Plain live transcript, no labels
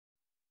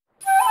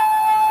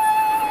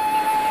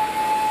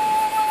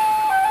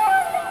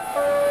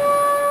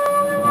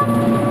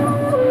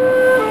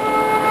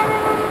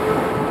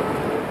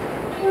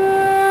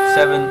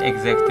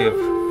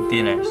executive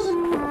dinners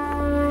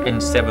in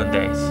 7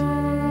 days.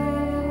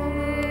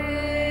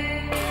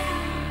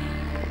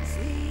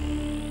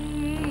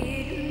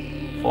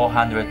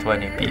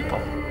 $420 people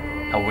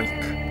a week.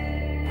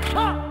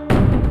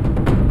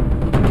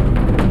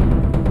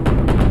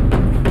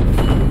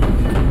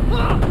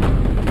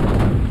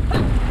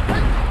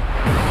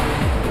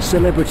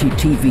 Celebrity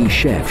TV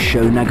chef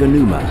Sho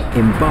Naganuma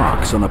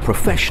embarks on a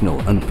professional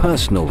and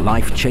personal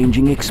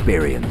life-changing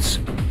experience.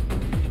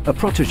 A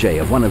protege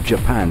of one of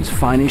Japan's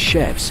finest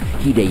chefs,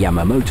 Hide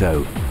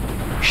Yamamoto,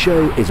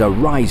 Sho is a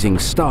rising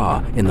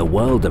star in the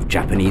world of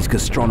Japanese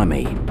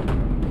gastronomy.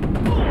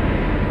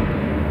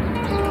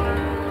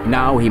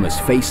 Now he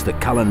must face the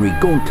culinary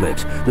gauntlet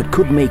that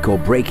could make or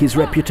break his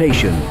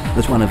reputation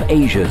as one of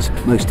Asia's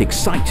most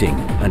exciting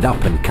and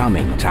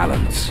up-and-coming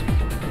talents.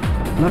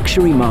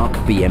 Luxury marque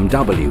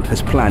BMW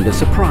has planned a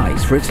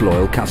surprise for its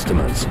loyal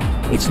customers.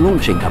 It's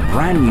launching a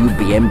brand new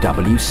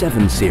BMW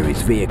 7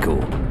 Series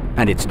vehicle,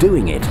 and it's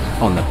doing it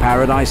on the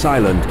paradise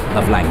island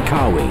of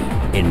Langkawi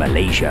in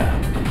Malaysia.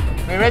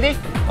 We ready?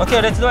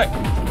 Okay, let's do it.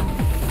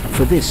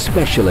 For this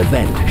special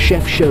event,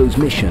 Chef Sho's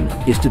mission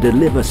is to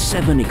deliver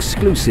 7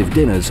 exclusive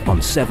dinners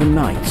on 7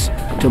 nights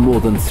to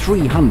more than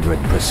 300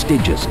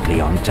 prestigious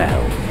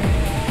clientele.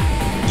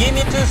 Give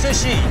me 2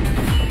 sushi.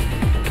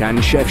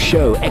 Can Chef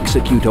Sho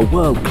execute a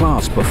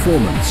world-class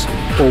performance,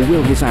 or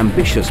will his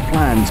ambitious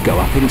plans go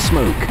up in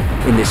smoke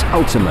in this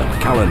ultimate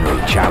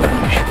culinary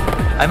challenge?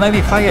 I might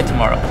be fired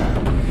tomorrow.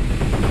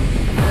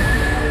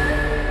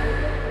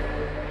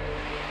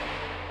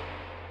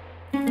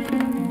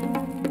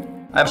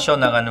 I'm Sho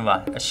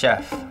Naganuma, a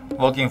chef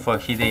working for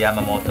Hide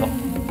Yamamoto.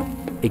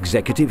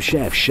 Executive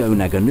chef Sho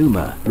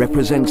Naganuma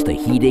represents the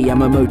Hide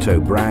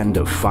Yamamoto brand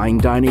of fine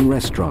dining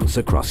restaurants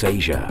across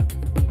Asia.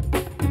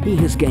 He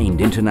has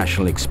gained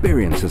international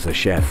experience as a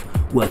chef,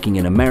 working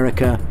in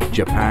America,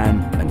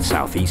 Japan, and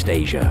Southeast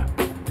Asia.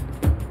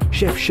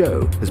 Chef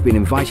Sho has been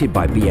invited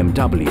by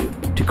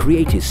BMW to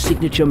create his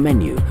signature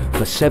menu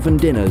for 7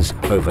 dinners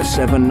over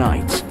 7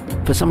 nights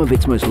for some of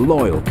its most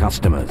loyal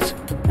customers,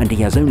 and he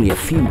has only a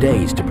few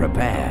days to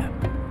prepare.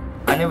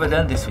 I never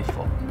done this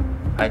before.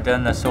 I've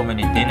done so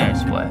many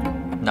dinners for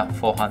not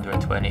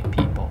 420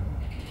 people.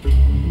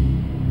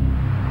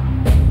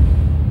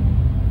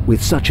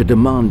 With such a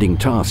demanding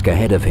task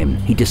ahead of him,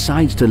 he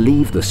decides to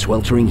leave the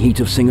sweltering heat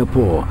of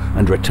Singapore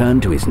and return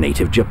to his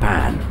native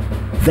Japan.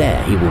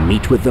 There he will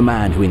meet with the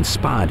man who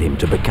inspired him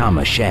to become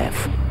a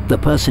chef, the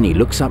person he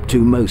looks up to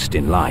most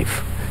in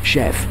life,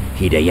 Chef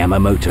Hide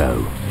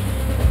Yamamoto.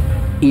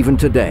 Even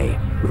today,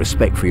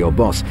 respect for your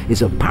boss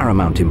is of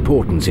paramount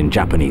importance in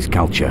Japanese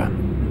culture.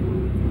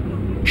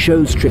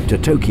 Sho's trip to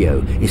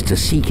Tokyo is to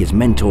seek his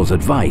mentor's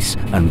advice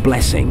and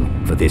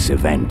blessing for this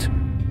event.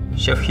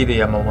 Chef Hide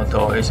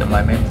Yamamoto is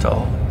my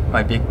mentor,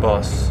 my big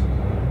boss.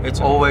 It's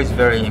always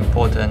very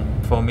important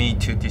for me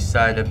to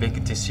decide a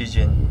big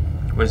decision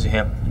with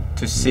him,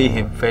 to see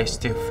him face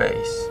to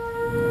face.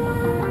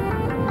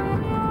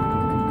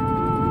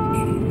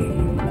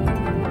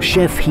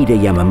 Chef Hide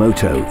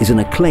Yamamoto is an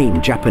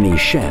acclaimed Japanese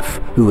chef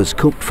who has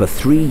cooked for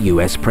 3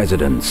 US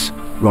presidents,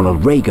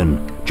 Ronald Reagan,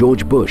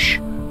 George Bush,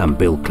 and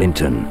Bill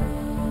Clinton.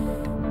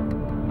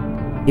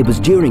 It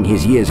was during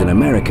his years in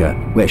America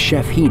where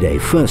Chef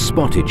Hide first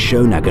spotted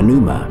Sho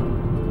Naganuma.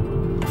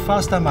 The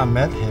first time I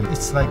met him,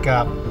 it's like,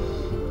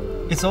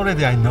 it's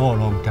already I know a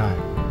long time.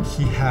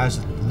 He has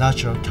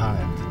natural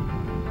talent.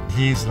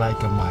 He's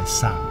like my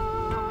son.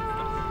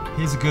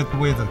 He's good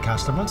with the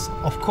customers.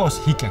 Of course,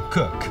 he can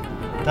cook.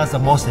 That's the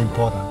most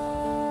important.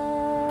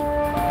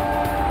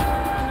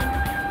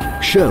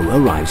 Sho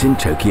arrives in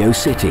Tokyo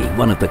City,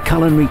 one of the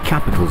culinary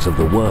capitals of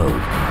the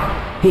world.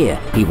 Here,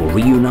 he will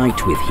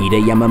reunite with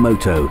Hide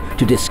Yamamoto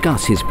to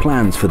discuss his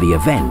plans for the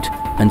event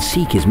and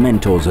seek his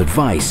mentor's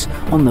advice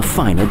on the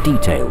finer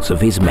details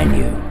of his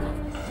menu.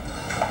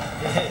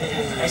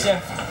 Hey,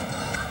 chef.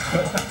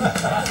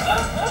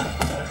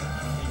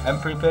 I'm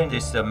preparing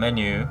this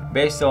menu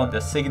based on the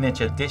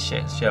signature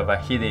dishes Chef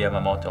Hide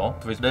Yamamoto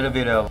with a little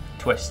bit of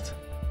twist.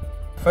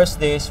 First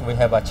dish, we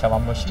have a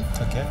chawanmushi,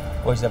 Okay.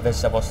 with a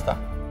vegetable stock.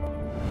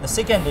 The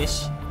second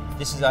dish,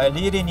 this is, I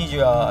really need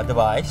your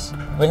advice.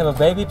 We have a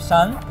baby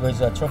san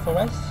with a truffle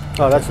rice.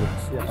 Oh, that's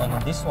nice. Yeah.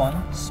 And this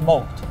one,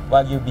 smoked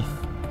Wagyu beef.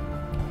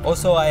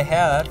 Also, I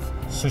have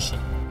sushi.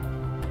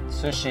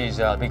 Sushi is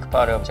a big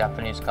part of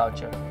Japanese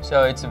culture.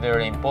 So it's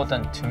very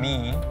important to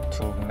me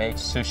to make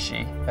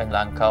sushi in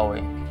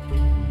Langkawi.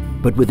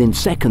 But within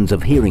seconds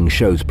of hearing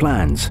Sho's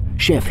plans,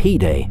 Chef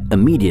Hide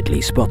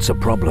immediately spots a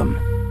problem.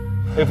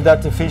 If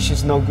that fish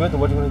is no good,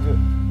 what are you going to do?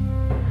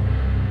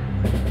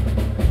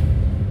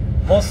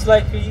 Most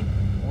likely,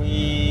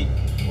 we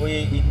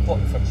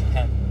import from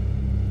Japan.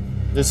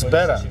 It's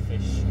better. Sushi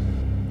fish.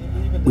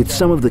 With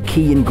some of the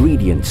key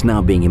ingredients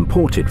now being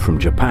imported from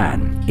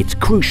Japan, it's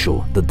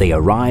crucial that they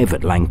arrive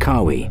at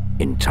Langkawi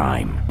in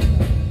time.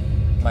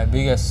 My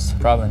biggest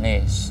problem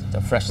is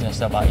the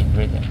freshness of our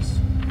ingredients.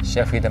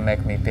 Chef Hide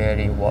make me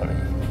very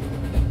worried,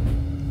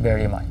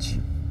 very much.